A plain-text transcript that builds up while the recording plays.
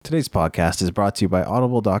Today's podcast is brought to you by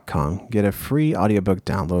Audible.com. Get a free audiobook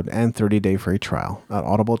download and 30-day free trial at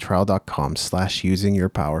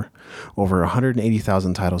audibletrial.com/usingyourpower. Over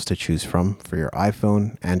 180,000 titles to choose from for your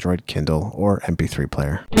iPhone, Android, Kindle, or MP3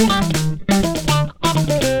 player.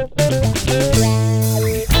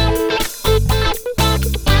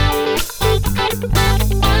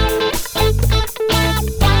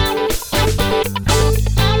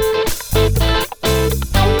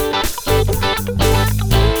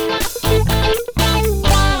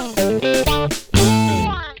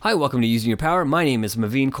 Hi, welcome to Using Your Power. My name is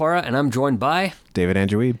Maveen Kaura, and I'm joined by David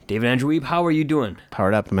Andrew Wiebe. David Andrew Wiebe. How are you doing?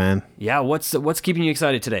 Powered up, man. Yeah, what's keeping you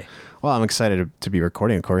excited today? Well, I'm excited to be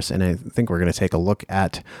recording, of course, and I think we're going to take a look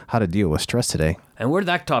at how to deal with stress today. And where did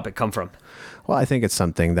that topic come from? Well, I think it's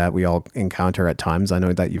something that we all encounter at times. I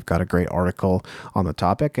know that you've got a great article on the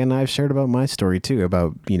topic, and I've shared about my story too,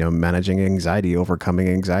 about, managing anxiety, overcoming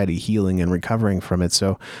anxiety, healing and recovering from it.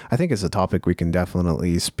 So I think it's a topic we can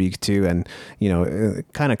definitely speak to, and, it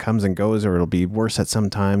kind of comes and goes, or it'll be worse at some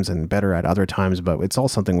times and better at other times, but it's all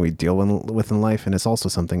something we deal with in life. And it's also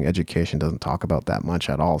something education doesn't talk about that much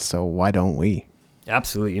at all. So why don't we?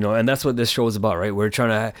 Absolutely, and that's what this show is about, right? We're trying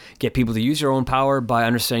to get people to use your own power by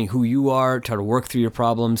understanding who you are, try to work through your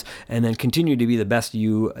problems, and then continue to be the best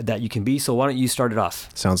you that you can be. So why don't you start it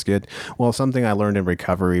off? Sounds good. Well, something I learned in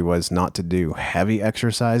recovery was not to do heavy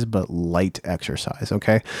exercise, but light exercise,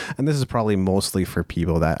 okay? And this is probably mostly for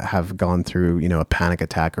people that have gone through, a panic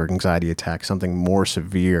attack or anxiety attack, something more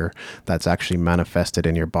severe that's actually manifested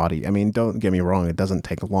in your body. I mean, don't get me wrong, it doesn't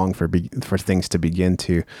take long for things to begin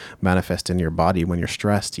to manifest in your body when you're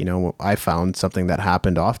stressed. I found something that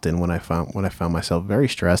happened often when I found myself very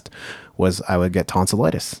stressed was I would get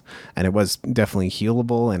tonsillitis, and it was definitely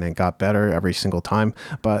healable and it got better every single time.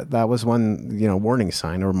 But that was one, warning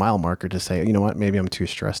sign or mile marker to say, maybe I'm too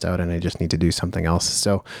stressed out and I just need to do something else.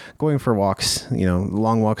 So going for walks,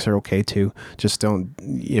 long walks are okay too. Just don't,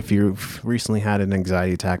 if you've recently had an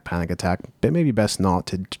anxiety attack, panic attack, it may be best not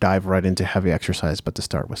to dive right into heavy exercise, but to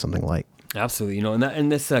start with something light. Absolutely, and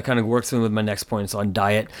this kind of works in with my next point. It's on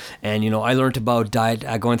diet, and I learned about diet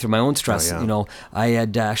going through my own stress. Oh, yeah. I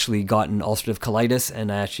had actually gotten ulcerative colitis, and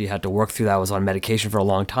I actually had to work through that. I was on medication for a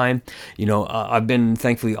long time. I've been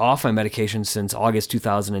thankfully off my medication since August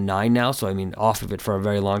 2009 now, so off of it for a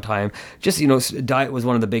very long time. Just diet was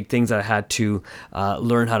one of the big things that I had to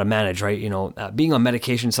learn how to manage. Right, being on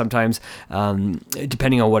medication sometimes,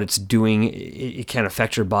 depending on what it's doing, it can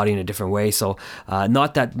affect your body in a different way. So,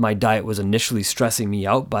 not that my diet was initially stressing me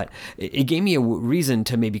out, but it gave me a reason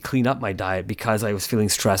to maybe clean up my diet because I was feeling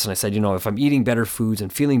stressed. And I said, if I'm eating better foods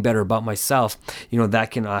and feeling better about myself,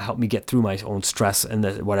 that can help me get through my own stress and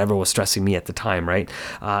whatever was stressing me at the time, right?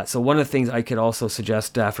 So one of the things I could also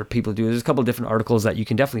suggest for people to do, there's a couple of different articles that you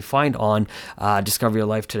can definitely find on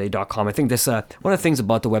discoveryourlifetoday.com. I think this one of the things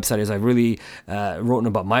about the website is I really wrote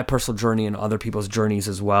about my personal journey and other people's journeys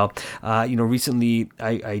as well. Recently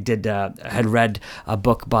I had read a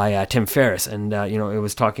book by Tim Ferriss, and it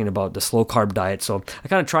was talking about the slow carb diet. So I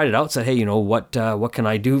kind of tried it out, said, hey, what can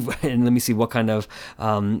I do, and let me see what kind of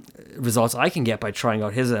results I can get by trying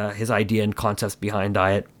out his idea and concepts behind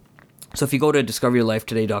diet. So if you go to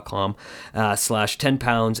discoveryourlifetoday.com /10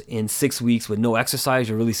 pounds in 6 weeks with no exercise,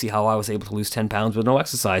 you'll really see how I was able to lose 10 pounds with no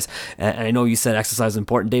exercise. And I know you said exercise is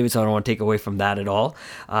important, David, so I don't want to take away from that at all.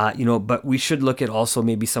 But we should look at also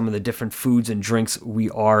maybe some of the different foods and drinks we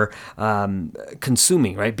are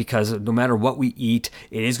consuming, right? Because no matter what we eat,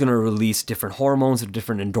 it is going to release different hormones or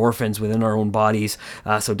different endorphins within our own bodies.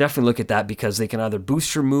 So definitely look at that because they can either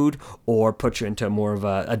boost your mood or put you into more of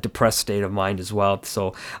a depressed state of mind as well.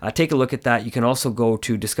 So take a look at that. You can also go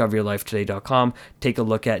to discoveryourlifetoday.com, take a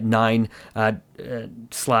look at 9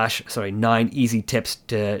 easy tips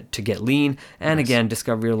to get lean, and Nice. Again,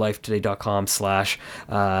 discoveryourlifetoday.com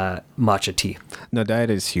 /matcha tea. No, diet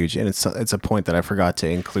is huge, and it's a point that I forgot to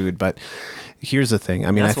include, but here's the thing.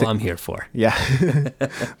 That's what I'm here for. Yeah.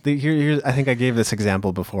 I think I gave this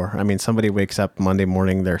example before. Somebody wakes up Monday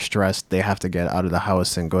morning, they're stressed, they have to get out of the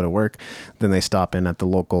house and go to work. Then they stop in at the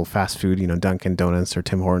local fast food, Dunkin' Donuts or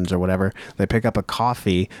Tim Hortons or whatever. They pick up a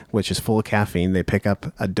coffee, which is full of caffeine. They pick up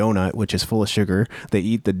a donut, which is full of sugar. They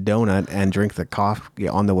eat the donut and drink the coffee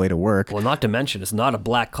on the way to work. Well, not to mention, it's not a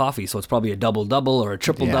black coffee, so it's probably a double-double or a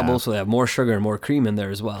triple-double, so they have more sugar and more cream in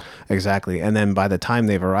there as well. Exactly. And then by the time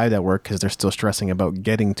they've arrived at work, because they're still stressing about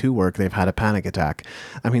getting to work, they've had a panic attack.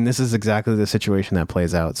 This is exactly the situation that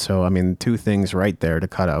plays out. So, two things right there to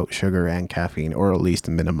cut out: sugar and caffeine, or at least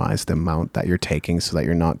minimize the amount that you're taking so that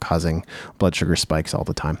you're not causing blood sugar spikes all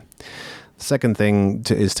the time. Second thing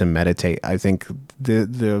is to meditate. I think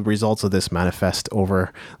the results of this manifest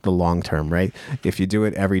over the long term, right? If you do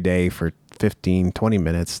it every day for 15, 20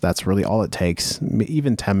 minutes, that's really all it takes.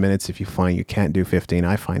 Even 10 minutes, if you find you can't do 15,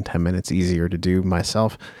 I find 10 minutes easier to do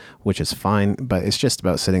myself, which is fine. But it's just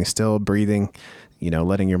about sitting still, breathing,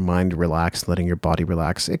 letting your mind relax, letting your body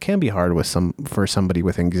relax. It can be hard for somebody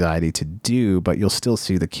with anxiety to do, but you'll still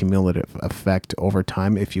see the cumulative effect over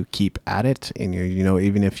time if you keep at it. And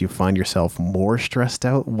even if you find yourself more stressed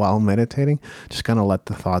out while meditating, just kind of let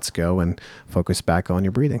the thoughts go and focus back on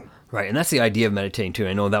your breathing. Right, and that's the idea of meditating too.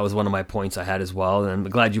 I know that was one of my points I had as well, and I'm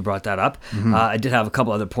glad you brought that up. I did have a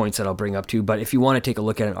couple other points that I'll bring up too, but if you want to take a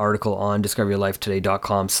look at an article on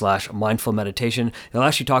discoveryourlifetoday.com/mindful meditation, it'll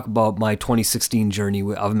actually talk about my 2016 journey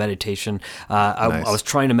of meditation. Nice. I was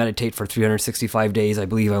trying to meditate for 365 days. I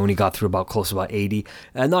believe I only got through close to about 80.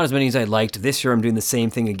 Not as many as I liked. This year I'm doing the same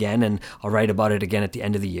thing again, and I'll write about it again at the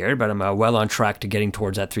end of the year, but I'm well on track to getting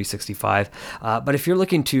towards that 365. But if you're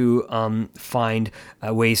looking to find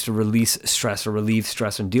ways to release stress or relieve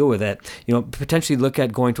stress and deal with it, potentially look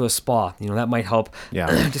at going to a spa. That might help.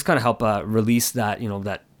 Yeah. Just kind of help release that,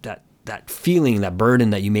 that feeling, that burden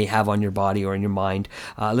that you may have on your body or in your mind.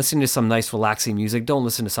 Listening to some nice relaxing music. Don't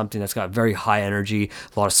listen to something that's got very high energy,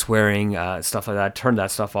 a lot of swearing, stuff like that. Turn that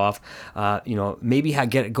stuff off. Maybe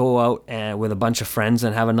go out with a bunch of friends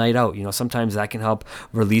and have a night out. Sometimes that can help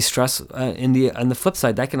release stress. On the flip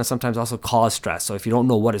side, that can sometimes also cause stress. So if you don't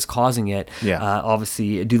know what is causing it,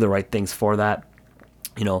 obviously do the right things for that.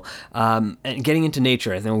 And getting into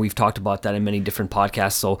nature. I think we've talked about that in many different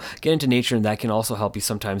podcasts. So get into nature, and that can also help you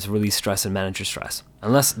sometimes release stress and manage your stress,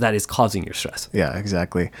 unless that is causing your stress. Yeah,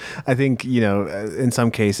 exactly. I think, in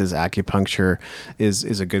some cases, acupuncture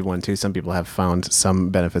is a good one too. Some people have found some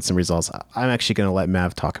benefits and results. I'm actually going to let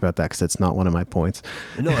Mav talk about that because it's not one of my points.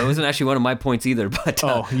 No, it wasn't actually one of my points either. But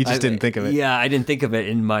you just didn't think of it. Yeah, I didn't think of it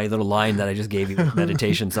in my little line that I just gave you with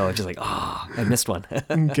meditation. So it's just like, I missed one.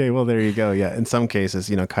 Okay, well, there you go. Yeah, in some cases,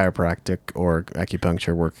 chiropractic or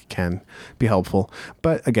acupuncture work can be helpful.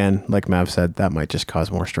 But again, like Mav said, that might just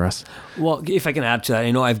cause more stress. Well, if I can add to that,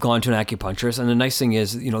 I know I've gone to an acupuncturist, and the nice thing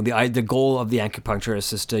is, the goal of the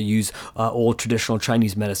acupuncturist is to use old traditional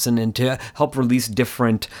Chinese medicine and to help release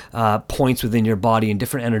different points within your body and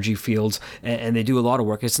different energy fields, and they do a lot of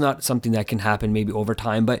work. It's not something that can happen maybe over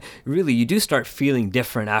time, but really you do start feeling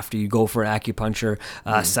different after you go for an acupuncture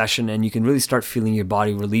session, and you can really start feeling your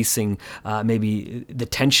body releasing maybe the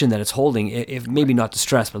tension that it's holding, if maybe not the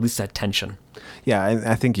stress, but at least that tension. Yeah,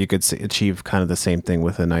 I think you could achieve kind of the same thing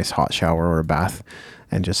with a nice hot shower or a bath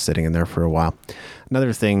and just sitting in there for a while.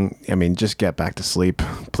 Another thing, just get back to sleep.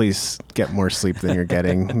 Please get more sleep than you're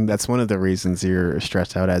getting. That's one of the reasons you're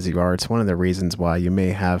stressed out as you are. It's one of the reasons why you may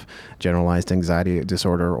have generalized anxiety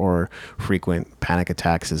disorder or frequent panic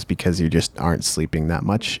attacks, is because you just aren't sleeping that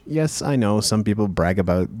much. Yes, I know some people brag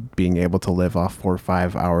about being able to live off 4 or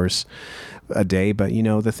 5 hours a day, but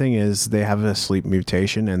the thing is, they have a sleep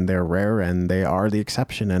mutation and they're rare and they are the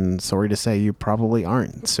exception, and sorry to say, you probably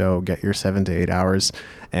aren't. So get your 7 to 8 hours,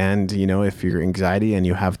 and if you're anxiety and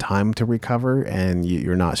you have time to recover and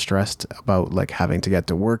you're not stressed about having to get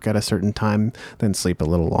to work at a certain time, then sleep a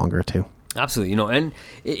little longer too. Absolutely, and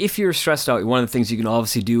if you're stressed out, one of the things you can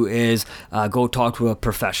obviously do is go talk to a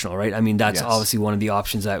professional, right? That's Yes. obviously one of the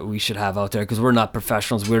options that we should have out there, because we're not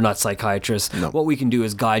professionals, we're not psychiatrists. No. What we can do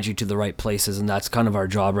is guide you to the right places, and that's kind of our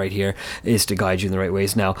job right here, is to guide you in the right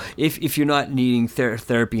ways. Now, if you're not needing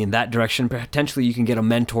therapy in that direction, potentially you can get a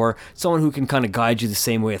mentor, someone who can kind of guide you the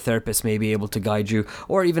same way a therapist may be able to guide you,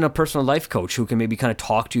 or even a personal life coach who can maybe kind of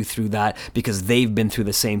talk to you through that, because they've been through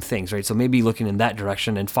the same things, right? So maybe looking in that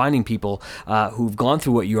direction and finding people who've gone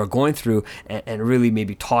through what you are going through, and really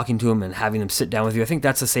maybe talking to them and having them sit down with you. I think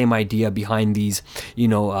that's the same idea behind these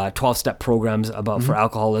 12-step programs for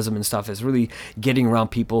alcoholism and stuff, is really getting around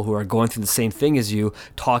people who are going through the same thing as you,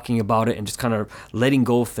 talking about it, and just kind of letting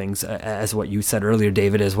go of things, as what you said earlier,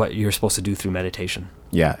 David, is what you're supposed to do through meditation.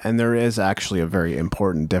 Yeah, and there is actually a very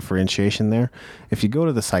important differentiation there. If you go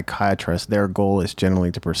to the psychiatrist, their goal is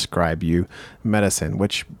generally to prescribe you medicine,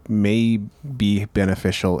 which may be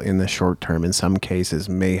beneficial in the short term. In some cases,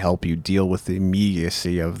 may help you deal with the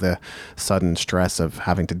immediacy of the sudden stress of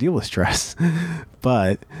having to deal with stress.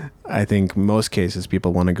 But I think most cases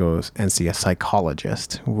people want to go and see a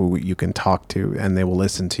psychologist who you can talk to, and they will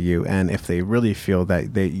listen to you. And if they really feel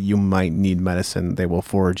that you might need medicine, they will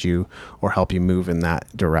forward you or help you move in that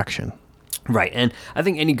direction. Right. And I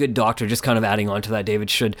think any good doctor, just kind of adding on to that, David,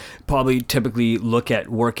 should probably typically look at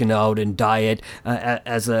working out and diet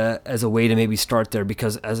as a way to maybe start there,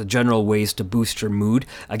 because as a general ways to boost your mood.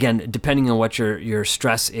 Again, depending on what your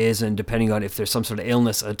stress is, and depending on if there's some sort of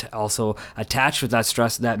illness also attached with that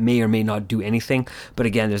stress, that may or may not do anything. But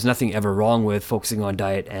again, there's nothing ever wrong with focusing on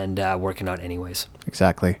diet and working out anyways.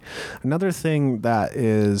 Exactly. Another thing that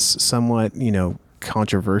is somewhat,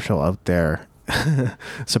 controversial out there,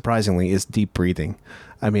 surprisingly, is deep breathing.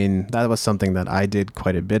 I mean, that was something that I did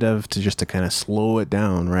quite a bit of to kind of slow it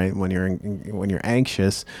down, right? When you're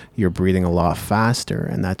anxious, you're breathing a lot faster,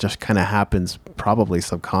 and that just kind of happens probably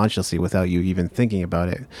subconsciously without you even thinking about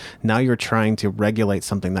it. Now you're trying to regulate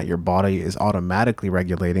something that your body is automatically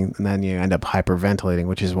regulating, and then you end up hyperventilating,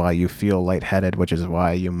 which is why you feel lightheaded, which is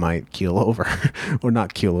why you might keel over, or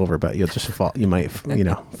not keel over, but you'll just fall. You might,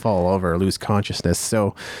 fall over or lose consciousness.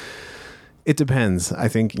 So it depends. I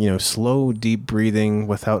think, slow, deep breathing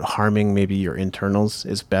without harming maybe your internals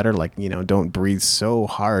is better. Like, don't breathe so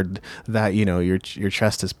hard that, your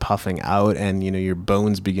chest is puffing out and, your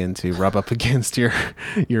bones begin to rub up against your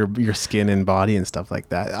skin and body and stuff like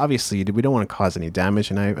that. Obviously, we don't want to cause any damage.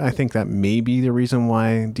 And I think that may be the reason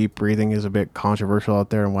why deep breathing is a bit controversial out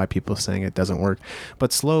there and why people are saying it doesn't work.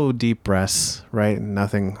 But slow, deep breaths, right?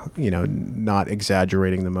 Nothing, not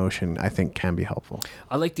exaggerating the motion, I think can be helpful.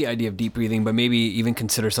 I like the idea of deep breathing, but maybe even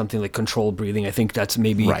consider something like controlled breathing. I think that's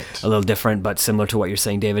maybe right. A little different, but similar to what you're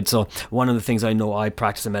saying, David. So one of the things I know I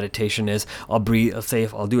practice in meditation is I'll breathe. I'll say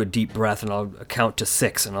if I'll do a deep breath and I'll count to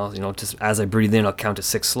 6, and I'll just as I breathe in, I'll count to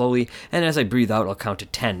 6 slowly, and as I breathe out, I'll count to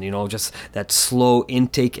 10. Just that slow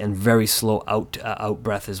intake and very slow out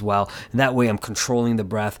breath as well. And that way, I'm controlling the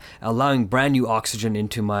breath, allowing brand new oxygen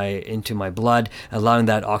into my blood, allowing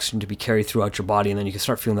that oxygen to be carried throughout your body, and then you can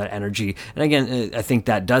start feeling that energy. And again, I think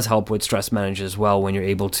that does help with stress management as well when you're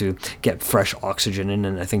able to get fresh oxygen in,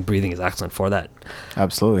 and I think breathing is excellent for that.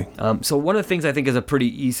 Absolutely. So one of the things I think is a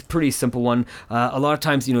pretty simple one. A lot of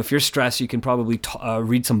times, if you're stressed, you can probably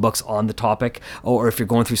read some books on the topic, or if you're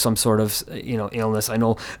going through some sort of illness. I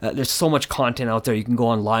know there's so much content out there. You can go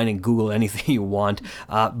online and Google anything you want,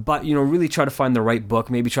 but really try to find the right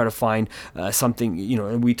book. Maybe try to find something.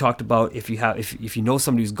 And we talked about if you know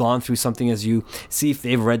somebody who's gone through something as you, see if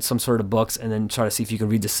they've read some sort of books, and then try to see if you can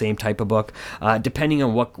read the same type of book. Depending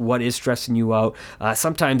on what is stressing you out,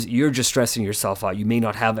 sometimes you're just stressing yourself out. You may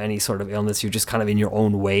not have any sort of illness. You're just kind of in your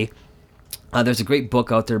own way. There's a great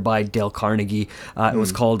book out there by Dale Carnegie. It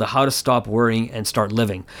was called How to Stop Worrying and Start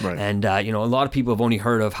Living. Right. And, a lot of people have only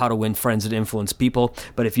heard of How to Win Friends and Influence People.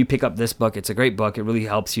 But if you pick up this book, it's a great book. It really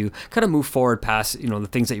helps you kind of move forward past, the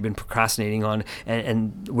things that you've been procrastinating on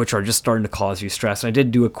and which are just starting to cause you stress. And I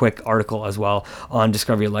did do a quick article as well on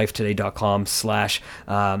discoveryourlifetoday.com/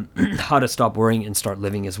 How to Stop Worrying and Start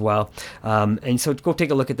Living as well. And so go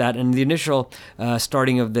take a look at that. And the initial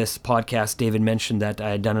starting of this podcast, David mentioned that I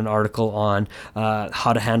had done an article on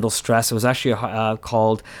how to handle stress. It was actually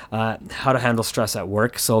called How to Handle Stress at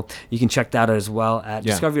Work. So you can check that out as well at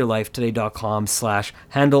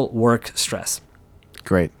discoveryourlifetoday.com/handle-work-stress.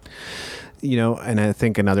 Great. And I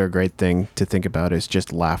think another great thing to think about is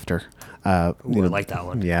just laughter. I like that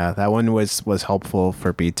one. Yeah, that one was helpful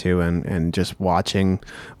for B2, and just watching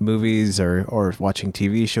movies or watching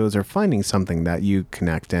TV shows or finding something that you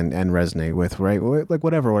connect and resonate with, right? Like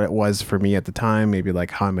whatever it was for me at the time, maybe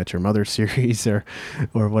like How I Met Your Mother series or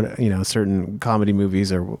what, certain comedy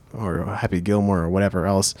movies or Happy Gilmore or whatever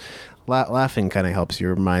else. Laughing kind of helps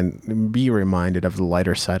your mind be reminded of the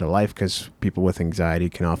lighter side of life, because people with anxiety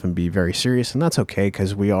can often be very serious, and that's okay,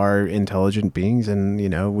 because we are intelligent beings, and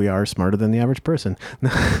we are smarter than the average person.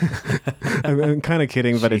 I'm kind of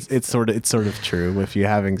kidding, but it's sort of true. If you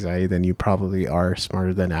have anxiety, then you probably are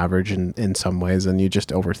smarter than average in some ways, and you're just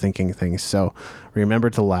overthinking things. So remember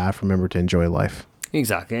to laugh. Remember to enjoy life.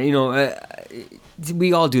 Exactly.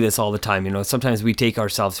 We all do this all the time. Sometimes we take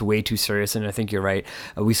ourselves way too serious, and I think you're right.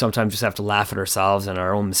 We sometimes just have to laugh at ourselves and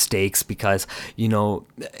our own mistakes, because,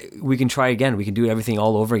 we can try again. We can do everything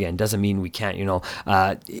all over again. Doesn't mean we can't,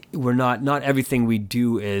 we're not everything we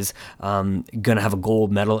do is going to have a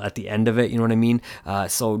gold medal at the end of it. You know what I mean?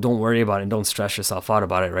 So don't worry about it and don't stress yourself out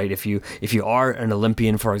about it, right? If you are an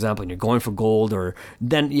Olympian, for example, and you're going for gold,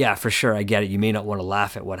 then yeah, for sure, I get it. You may not want to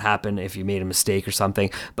laugh at what happened if you made a mistake or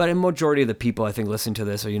something, but a majority of the people, I think, listening to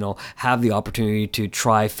this, or, have the opportunity to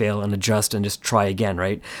try, fail, and adjust and just try again,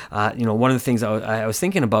 right? One of the things I was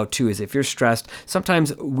thinking about too is if you're stressed,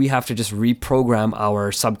 sometimes we have to just reprogram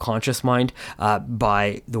our subconscious mind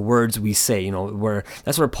by the words we say,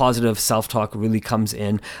 that's where positive self-talk really comes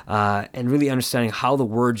in, and really understanding how the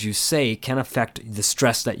words you say can affect the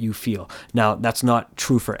stress that you feel. Now, that's not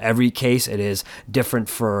true for every case. It is different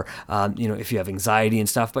for, if you have anxiety and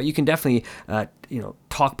stuff, but you can definitely,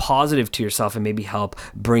 talk positive to yourself and maybe help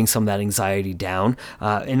bring some of that anxiety down.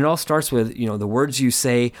 And it all starts with, the words you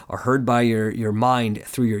say are heard by your mind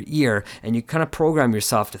through your ear, and you kind of program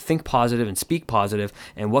yourself to think positive and speak positive,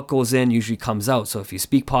 and what goes in usually comes out. So if you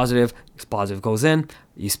speak positive goes in,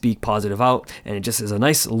 you speak positive out, and it just is a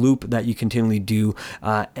nice loop that you continually do,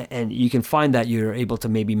 and you can find that you're able to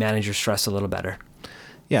maybe manage your stress a little better.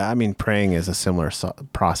 Yeah, I mean, praying is a similar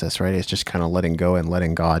process, right? It's just kind of letting go and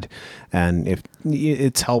letting God. And if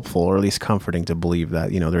it's helpful, or at least comforting, to believe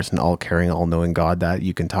that, there's an all-caring, all-knowing God that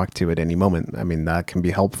you can talk to at any moment. I mean, that can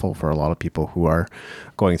be helpful for a lot of people who are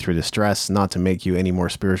going through the stress, not to make you any more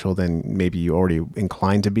spiritual than maybe you already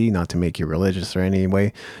inclined to be, not to make you religious or any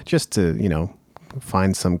way, just to,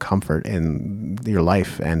 find some comfort in your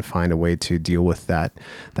life and find a way to deal with that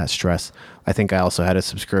stress. I think I also had a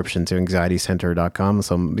subscription to anxietycenter.com.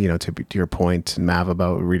 So, to your point, Mav,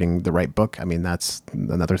 about reading the right book, I mean, that's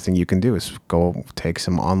another thing you can do, is go take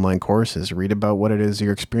some online courses, read about what it is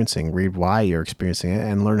you're experiencing, read why you're experiencing it,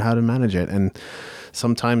 and learn how to manage it. And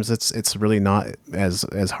sometimes it's really not as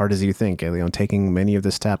hard as you think. Taking many of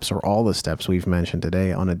the steps, or all the steps we've mentioned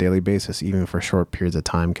today, on a daily basis, even for short periods of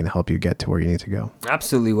time, can help you get to where you need to go.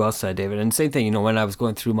 Absolutely well said, David. And same thing, when I was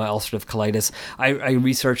going through my ulcerative colitis, I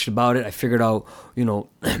researched about it. I figured out,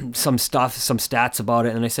 some stats about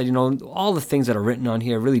it. And I said, all the things that are written on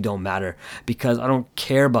here really don't matter, because I don't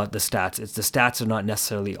care about the stats. It's the stats are not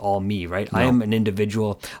necessarily all me, right? No. I am an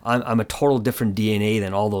individual. I'm a total different DNA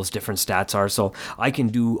than all those different stats are. So I can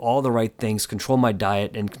do all the right things, control my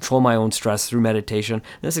diet, and control my own stress through meditation.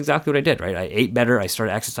 And that's exactly what I did, right? I ate better. I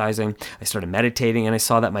started exercising. I started meditating, and I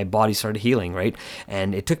saw that my body started healing, right?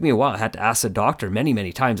 And it took me a while. I had to ask the doctor many,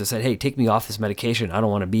 many times. I said, hey, take me off this medication. I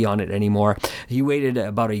don't want to be on it anymore. He waited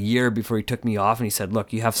about a year before he took me off, and he said,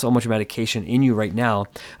 look, you have so much medication in you right now,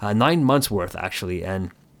 9 months worth actually.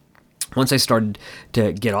 And once I started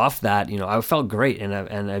to get off that, I felt great, and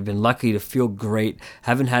I've been lucky to feel great.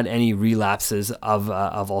 Haven't had any relapses of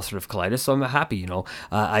ulcerative colitis, so I'm happy.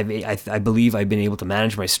 I believe I've been able to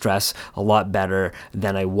manage my stress a lot better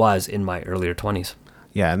than I was in my earlier 20s.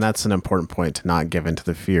 Yeah, and that's an important point, to not give into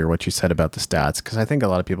the fear, what you said about the stats, because I think a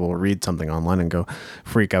lot of people will read something online and go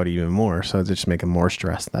freak out even more, so just make them more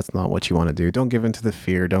stressed. That's not what you want to do. Don't give into the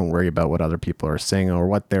fear. Don't worry about what other people are saying or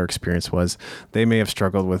what their experience was. They may have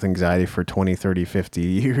struggled with anxiety for 20, 30, 50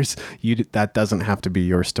 years. That doesn't have to be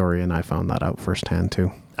your story, and I found that out firsthand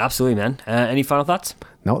too. Absolutely, man. Any final thoughts?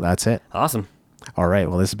 No, that's it. Awesome. All right.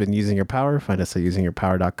 Well, this has been Using Your Power. Find us at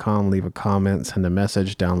usingyourpower.com. Leave a comment, send a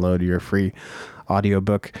message, download your free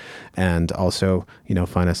audiobook, and also,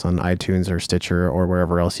 find us on iTunes or Stitcher or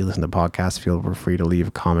wherever else you listen to podcasts. Feel free to leave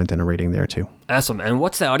a comment and a rating there too. Awesome. And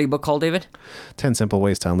what's the audiobook called, David? 10 Simple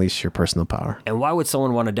Ways to Unleash Your Personal Power. And why would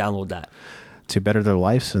someone want to download that? To better their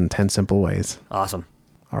lives in 10 simple ways. Awesome.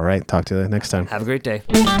 All right. Talk to you next time. Have a great day.